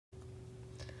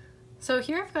So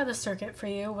here I've got a circuit for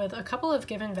you with a couple of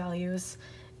given values,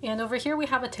 and over here we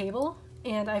have a table,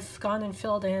 and I've gone and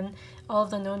filled in all of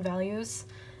the known values.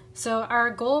 So our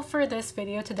goal for this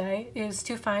video today is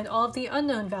to find all of the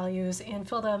unknown values and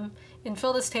fill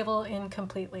this table in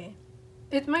completely.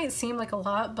 It might seem like a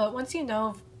lot, but once you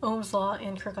know Ohm's law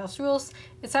and Kirchhoff's rules,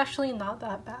 it's actually not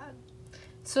that bad.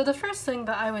 So the first thing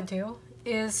that I would do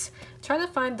is try to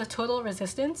find the total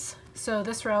resistance. So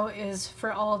this row is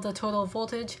for all of the total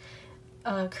voltage,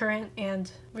 current,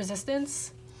 and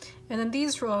resistance. And then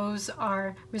these rows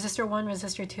are resistor 1,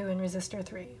 resistor 2, and resistor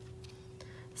 3.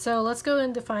 So let's go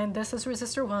and define this as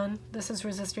resistor 1, this is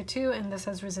resistor 2, and this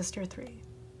as resistor 3.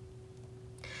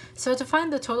 So to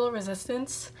find the total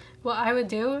resistance, what I would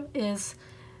do is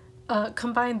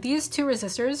combine these two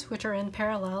resistors, which are in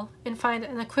parallel, and find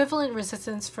an equivalent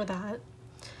resistance for that.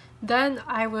 Then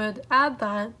I would add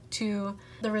that to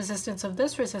the resistance of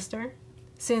this resistor,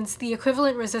 since the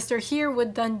equivalent resistor here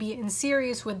would then be in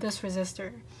series with this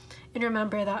resistor. And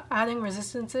remember that adding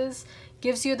resistances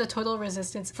gives you the total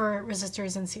resistance for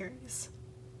resistors in series.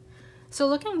 So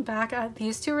looking back at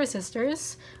these two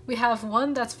resistors, we have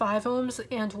one that's 5 ohms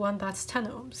and one that's 10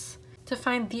 ohms. To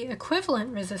find the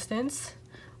equivalent resistance,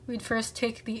 we'd first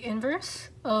take the inverse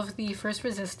of the first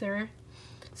resistor,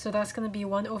 so that's going to be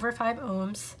 1 over 5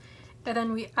 ohms, and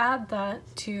then we add that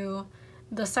to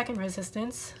the second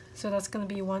resistance, so that's going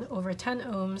to be 1 over 10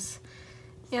 ohms,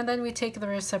 and then we take the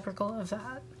reciprocal of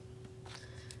that.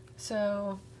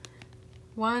 So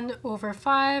 1 over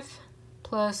 5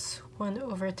 plus 1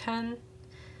 over 10,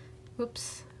 1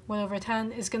 over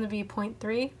 10 is going to be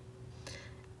 0.3,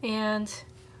 and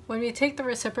when we take the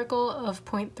reciprocal of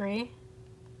 0.3,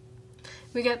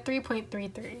 we get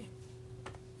 3.33.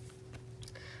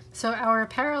 So our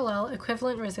parallel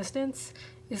equivalent resistance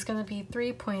is going to be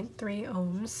 3.3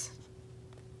 ohms.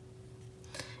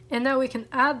 And now we can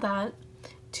add that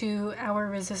to our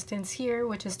resistance here,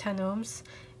 which is 10 ohms,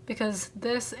 because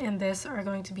this and this are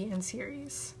going to be in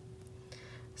series.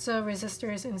 So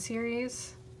resistors in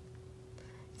series,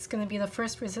 it's going to be the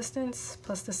first resistance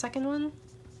plus the second one,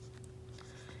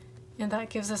 and that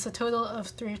gives us a total of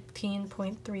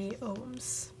 13.3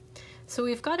 ohms. So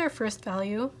we've got our first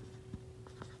value,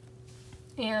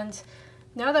 and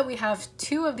now that we have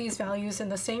two of these values in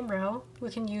the same row, we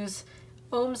can use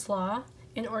Ohm's law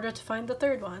in order to find the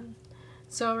third one.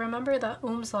 So remember that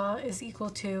Ohm's law is equal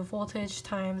to voltage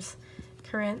times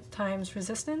current times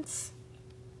resistance.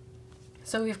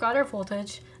 So we've got our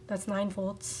voltage, that's 9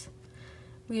 volts.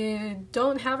 We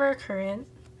don't have our current,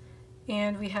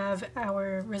 and we have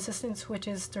our resistance, which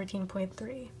is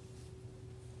 13.3.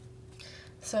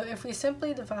 So if we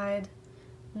simply divide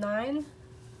 9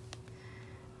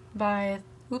 by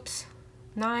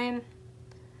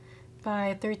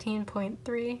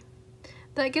 13.3,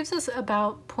 that gives us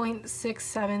about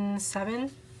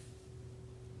 0.677.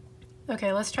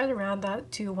 Okay, let's try to round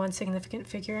that to one significant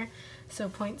figure, so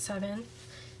 0.7.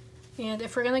 And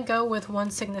if we're going to go with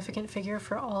one significant figure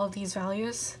for all of these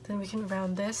values, then we can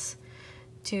round this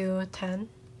to 10.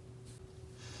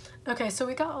 Okay, so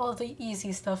we got all of the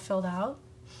easy stuff filled out.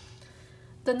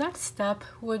 The next step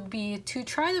would be to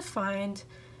try to find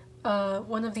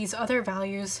one of these other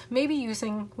values, maybe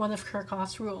using one of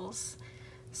Kirchhoff's rules.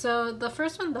 So the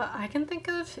first one that I can think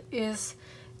of is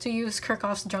to use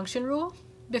Kirchhoff's junction rule,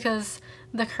 because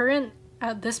the current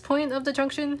at this point of the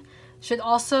junction should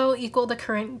also equal the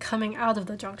current coming out of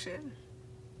the junction.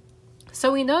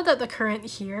 So we know that the current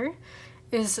here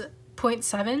is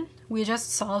 0.7, we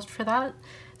just solved for that.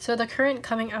 So the current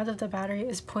coming out of the battery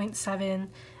is 0.7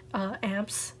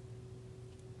 amps.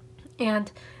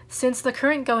 And since the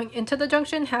current going into the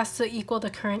junction has to equal the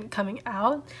current coming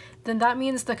out, then that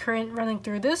means the current running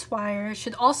through this wire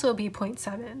should also be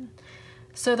 0.7.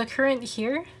 So the current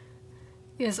here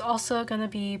is also going to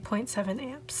be 0.7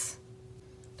 amps.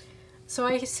 So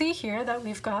I see here that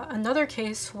we've got another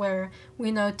case where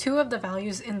we know two of the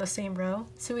values in the same row,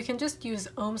 so we can just use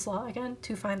Ohm's law again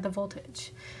to find the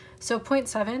voltage. So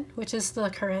 0.7, which is the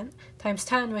current, times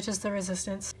 10, which is the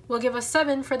resistance, will give us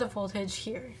 7 for the voltage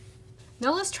here.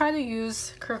 Now let's try to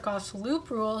use Kirchhoff's loop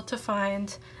rule to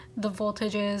find the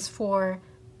voltages for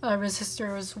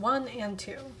resistors 1 and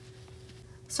 2.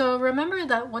 So remember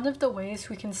that one of the ways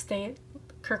we can state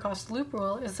Kirchhoff's loop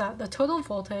rule is that the total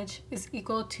voltage is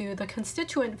equal to the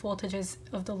constituent voltages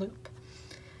of the loop.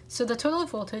 So the total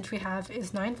voltage we have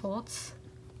is 9 volts,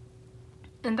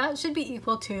 and that should be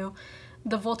equal to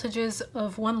the voltages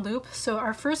of one loop. So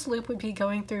our first loop would be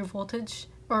going through voltage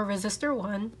or resistor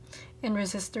 1 and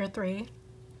resistor 3.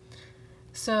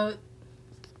 So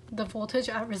the voltage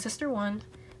at resistor 1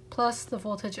 plus the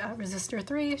voltage at resistor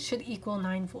 3 should equal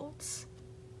 9 volts.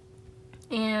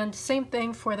 And same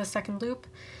thing for the second loop.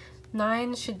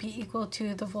 9 should be equal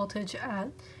to the voltage at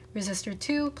resistor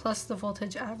 2 plus the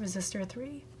voltage at resistor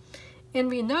 3. And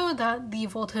we know that the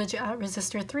voltage at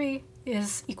resistor 3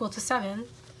 is equal to 7,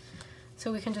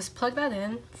 so we can just plug that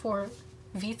in for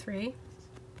V3.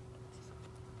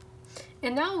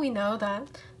 And now we know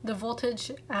that the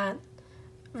voltage at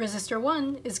resistor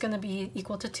 1 is going to be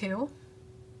equal to 2,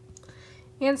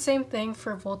 and same thing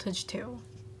for voltage 2.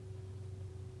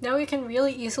 Now we can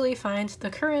really easily find the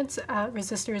currents at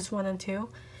resistors 1 and 2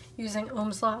 using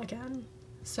Ohm's law again.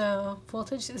 So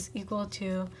voltage is equal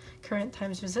to current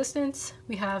times resistance.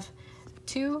 We have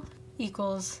 2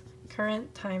 equals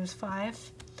current times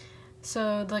 5.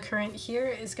 So the current here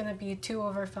is going to be 2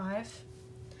 over 5.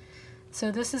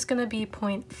 So this is going to be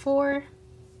 0.4,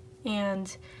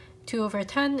 and 2 over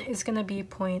 10 is going to be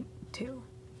 0.2.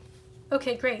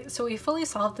 Okay, great. So we fully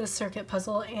solved this circuit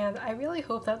puzzle, and I really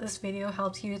hope that this video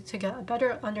helps you to get a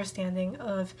better understanding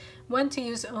of when to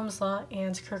use Ohm's law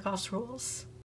and Kirchhoff's rules.